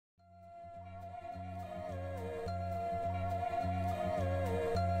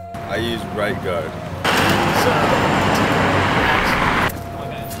I use right guard.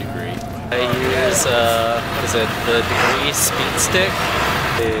 Degree. I use, what is it, the Degree Speed Stick?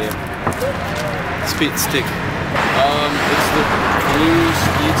 Speed stick. It's the blue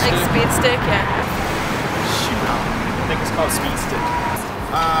speed stick. Like speed stick, yeah. Shoot, I think it's called speed stick.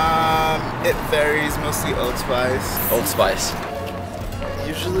 It varies, mostly Old Spice. Old Spice.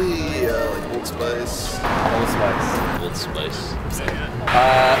 Usually, like Old Spice. Old Spice. Old Spice.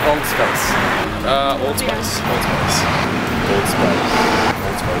 Old Spice. Old Spice. Old Spice. Old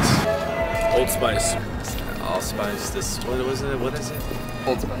Spice. Old Spice. Allspice. This. What was it? What is it?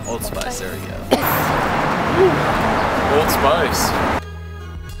 Old Spice. Old Spice. There we go. Old Spice.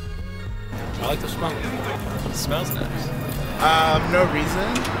 I like the smell. It smells nice. No reason.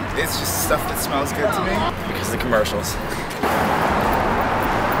 It's just stuff that smells good to me. Because of the commercials.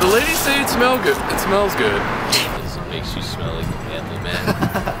 The ladies say it smells good. It smells good. It makes you smell like a manly man.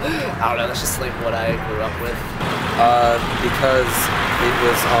 I don't know. That's just like what I grew up with. Because it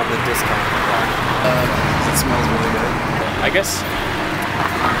was on the discount block. It smells really good. I guess, I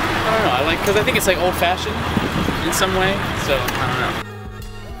don't know, because I think it's like old-fashioned in some way, so I don't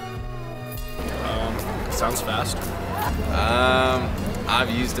know. Sounds fast. I've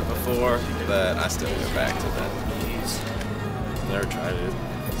used it before, but I still go back to that. Never tried it.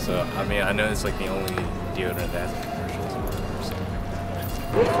 So, I mean, I know it's like the only deodorant that has commercials.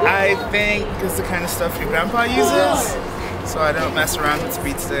 I think it's the kind of stuff your grandpa uses, so I don't mess around with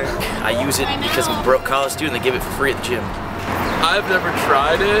Speed Stick. I use it because I'm a broke college student and they give it for free at the gym. I've never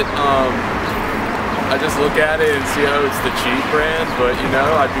tried it. I just look at it and see how it's the cheap brand, but you know,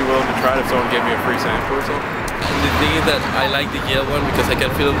 I'd be willing to try it if someone gave me a free sample or something. The thing is that I like the yellow one because I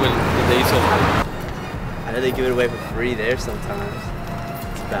can feel it when the days off. I know they give it away for free there sometimes.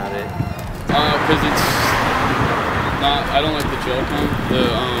 That's about it. Because it's not, I don't like the gel kind.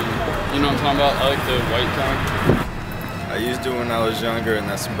 You know what I'm talking about? I like the white kind. I used it when I was younger, and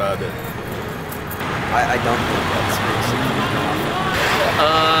that's about it. I don't think that's basically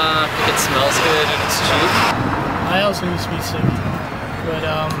It smells good and it's cheap. I also use Speed Stick, but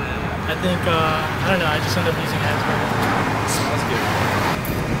I think, I don't know, I just end up using Hasbro. Smells good.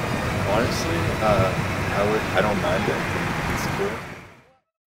 Honestly, I don't mind it. It's cool.